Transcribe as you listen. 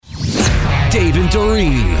Dave and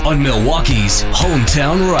Doreen on Milwaukee's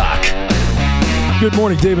Hometown Rock. Good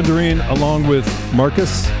morning, Dave and Doreen, along with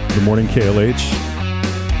Marcus. Good morning, KLH.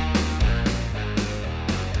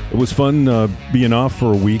 It was fun being off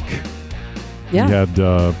for a week. Yeah. We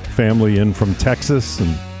had family in from Texas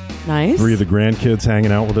and Nice. 3 of the grandkids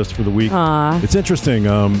hanging out with us for the week. Aww. It's interesting.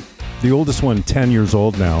 The oldest one, 10 years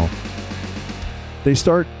old now, they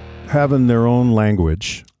start having their own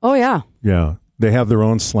language. Oh, yeah. Yeah. They have their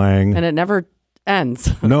own slang. And it never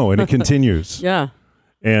ends. No, and it continues. Yeah.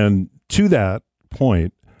 And to that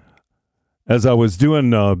point, as I was doing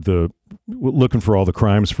looking for all the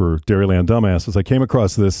crimes for Dairyland Dumbasses, I came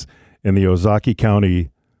across this in the Ozaki County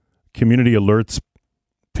Community Alerts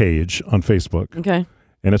page on Facebook. Okay.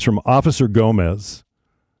 And it's from Officer Gomez.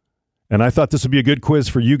 And I thought this would be a good quiz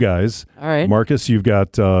for you guys. All right. Marcus, you've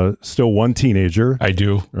got still one teenager. I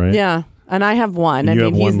do. Right? Yeah. And I have one. And I you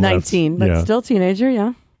mean, have he's one left. 19, but Yeah. still teenager,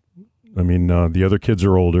 yeah. I mean, the other kids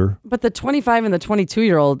are older. But the 25 and the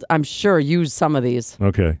 22-year-old, I'm sure, use some of these.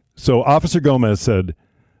 Okay. So Officer Gomez said,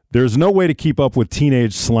 there's no way to keep up with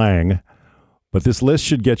teenage slang, but this list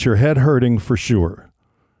should get your head hurting for sure.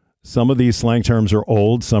 Some of these slang terms are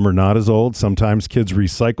old, some are not as old. Sometimes kids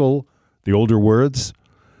recycle the older words.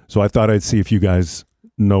 So I thought I'd see if you guys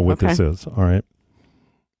know what this is. All right.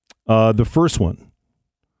 The first one.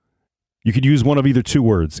 You could use one of either two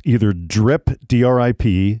words, either drip,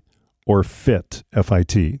 D-R-I-P, or fit,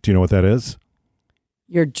 F-I-T. Do you know what that is?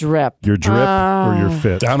 Your drip. Your drip or your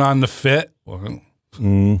fit? Down on the fit.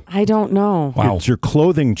 I don't know. Wow. It's your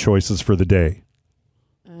clothing choices for the day.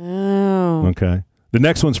 Oh. Okay. The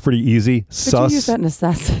next one's pretty easy. Could Sus. you use that in a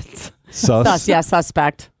sus? Sus. Yeah,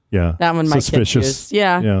 suspect. Yeah. That one might Suspicious. get used.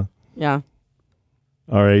 Yeah. Yeah. Yeah.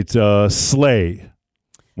 All right. Slay.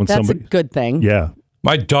 When That's somebody, a good thing. Yeah.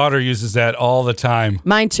 My daughter uses that all the time.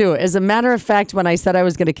 Mine too. As a matter of fact, when I said I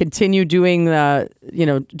was going to continue doing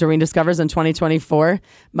Doreen Discovers in 2024,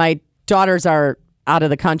 my daughters are out of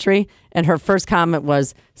the country, and her first comment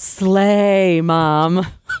was, "Slay, Mom."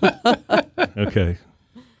 Okay.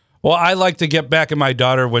 Well, I like to get back at my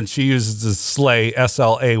daughter when she uses the slay,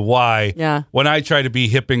 S-L-A-Y. Yeah. When I try to be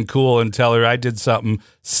hip and cool and tell her I did something,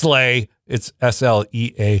 slay, it's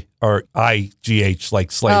S-L-E-A or I-G-H,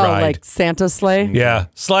 like sleigh ride. Like Santa sleigh? Yeah.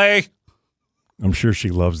 Slay. I'm sure she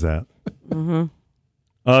loves that.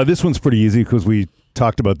 Mm-hmm. This one's pretty easy because we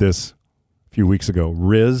talked about this a few weeks ago.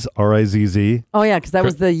 Riz, R-I-Z-Z. Oh, yeah, because that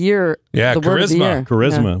was the year. Yeah, the word of the charisma. year.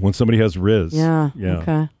 Charisma, when somebody has Riz. Yeah. Yeah.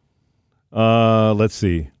 Okay. Let's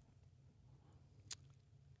see.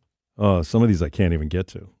 Some of these I can't even get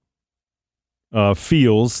to.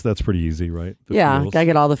 Feels, that's pretty easy, right? The Yeah, feels. I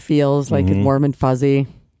get all the feels, like Mhm. warm and fuzzy,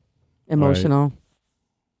 emotional.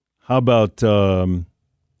 How about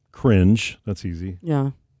cringe? That's easy.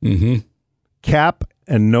 Yeah. Mm-hmm. Cap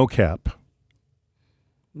and no cap.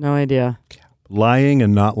 No idea. Lying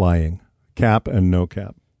and not lying. Cap and no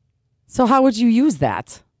cap. So how would you use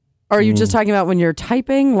that? Or are you just talking about when you're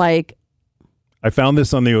typing? Like, I found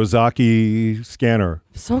this on the Ozaki scanner.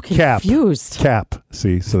 so Cap. confused. Cap.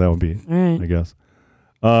 See, so that would be, All right. I guess.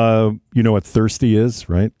 You know what thirsty is,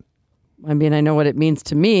 right? I mean, I know what it means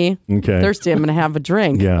to me. Okay. Thirsty, I'm going to have a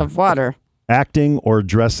drink Yeah. of water. Acting or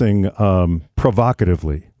dressing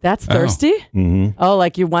provocatively. That's thirsty? Mm-hmm. Oh,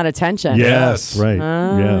 like you want attention. Yes. Right.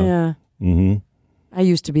 Oh, yeah. yeah. Mm-hmm. I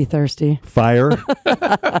used to be thirsty. Fire.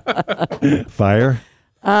 Fire.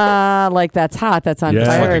 Like that's hot. That's on Yeah.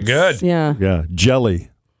 fire. Looking good. Yeah. Yeah. Jelly.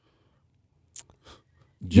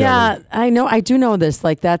 Yeah, I know. I do know this.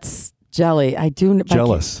 Like that's jelly. I do.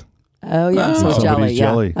 Jealous. Oh, yeah. So Somebody's jelly.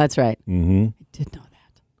 jelly. Yeah. That's right. Mm-hmm. I did know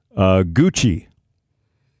that. Gucci.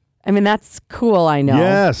 I mean, that's cool. I know.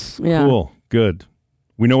 Yes. Yeah. Cool. Good.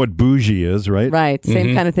 We know what bougie is, right? Right. Same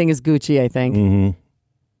Mhm. kind of thing as Gucci, I think. Mm-hmm.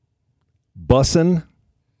 Bussin'.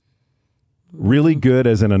 Really good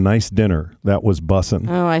as in a nice dinner. That was bussin'.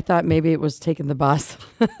 Oh, I thought maybe it was taking the bus.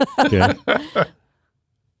 Okay.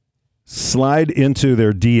 Slide into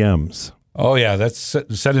their DMs. Oh, yeah. That's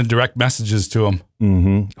sending direct messages to them.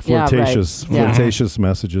 Mm-hmm. Yeah, right. Flirtatious. Yeah. Flirtatious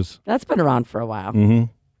messages. That's been around for a while. Mm-hmm.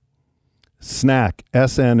 Snack.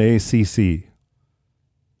 S-N-A-C-C.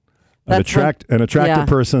 An That's attractive yeah.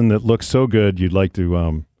 person that looks so good you'd like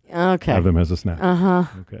to Okay. have them as a snack. Uh-huh.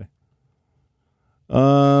 Okay.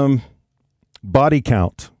 Body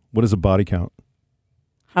count. What is a body count?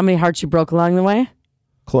 How many hearts you broke along the way?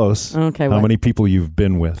 Close. Okay. How what? many people you've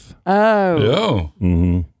been with? Oh. Oh.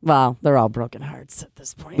 Mm-hmm. Well, they're all broken hearts at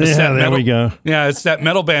this point. It's Yeah, that there we go. Yeah, it's that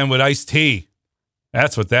metal band with Ice-T.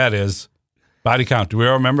 That's what that is. Body count. Do we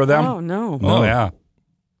all remember them? Oh, no. Oh, yeah. How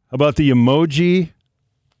about the emoji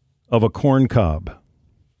of a corn cob?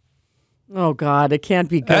 Oh, God, it can't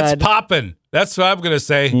be good. That's popping. That's what I'm going to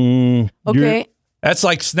say. Okay. That's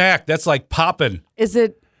like snack. That's like popping. Is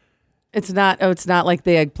it? It's not. Oh, it's not like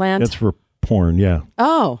the eggplant? It's for porn, yeah.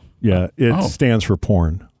 Oh. Yeah, it stands for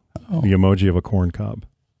porn. Oh. The emoji of a corn cob.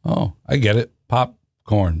 Oh, I get it.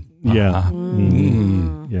 Popcorn. Yeah.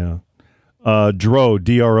 Yeah. Dro,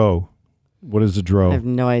 D-R-O. What is a dro? I have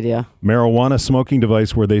no idea. Marijuana smoking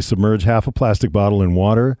device where they submerge half a plastic bottle in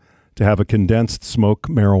water to have a condensed smoke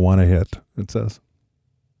marijuana hit, it says.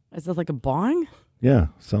 Is it like a bong? Yeah,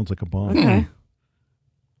 sounds like a bong. Okay.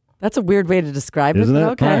 That's a weird way to describe Isn't it, it?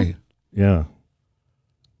 but okay. Right. Yeah.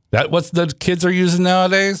 That what's the kids are using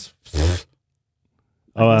nowadays?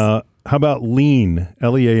 How about lean,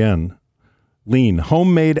 L-E-A-N? Lean,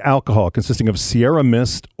 homemade alcohol consisting of Sierra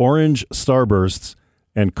Mist, orange starbursts,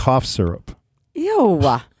 and cough syrup. Ew.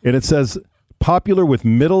 And it says popular with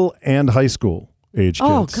middle and high school age kids.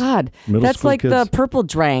 Oh, God. Middle That's school like kids. the purple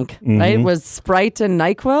drank, right? It was Sprite and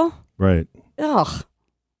NyQuil? Right. Ugh.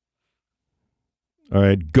 All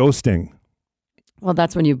right. Ghosting. Well,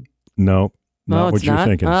 that's when you... No, not it's what you're not?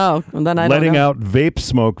 thinking. Oh, well, then I Letting don't know. out vape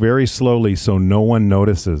smoke very slowly so no one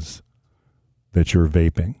notices that you're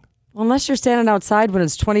vaping. Well, unless you're standing outside when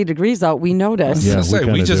it's 20 degrees out, we notice. Yeah, we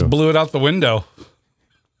kinda just do. blew it out the window.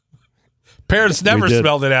 Parents never did.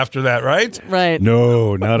 smelled it after that, right? Right.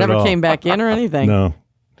 No, not at all. Never came back in or anything. No.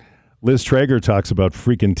 Liz Traeger talks about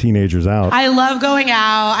freaking teenagers out. I love going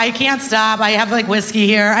out. I can't stop. I have like whiskey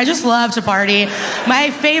here. I just love to party. One of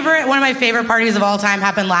my favorite parties of all time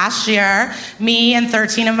happened last year. Me and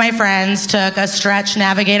 13 of my friends took a Stretch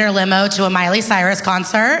Navigator limo to a Miley Cyrus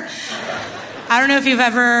concert. I don't know if you've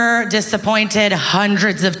ever disappointed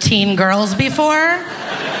hundreds of teen girls before,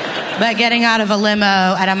 but getting out of a limo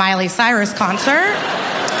at a Miley Cyrus concert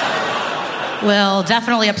will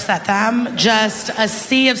definitely upset them. Just a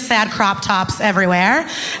sea of sad crop tops everywhere.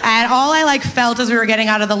 And all I felt as we were getting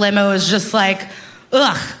out of the limo was just like,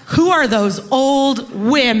 ugh, who are those old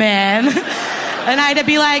women? And I had to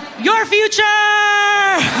be like, your future!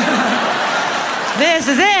 This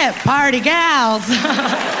is it, party gals.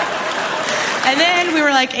 And then we were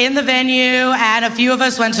in the venue and a few of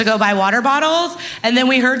us went to go buy water bottles. And then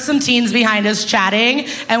we heard some teens behind us chatting.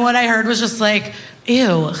 And what I heard was just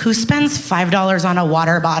ew, who spends $5 on a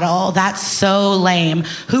water bottle? That's so lame.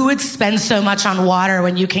 Who would spend so much on water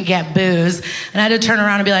when you can get booze? And I had to turn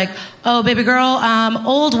around and be like, oh, baby girl,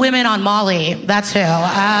 old women on Molly. That's who.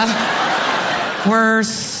 We're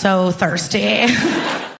so thirsty.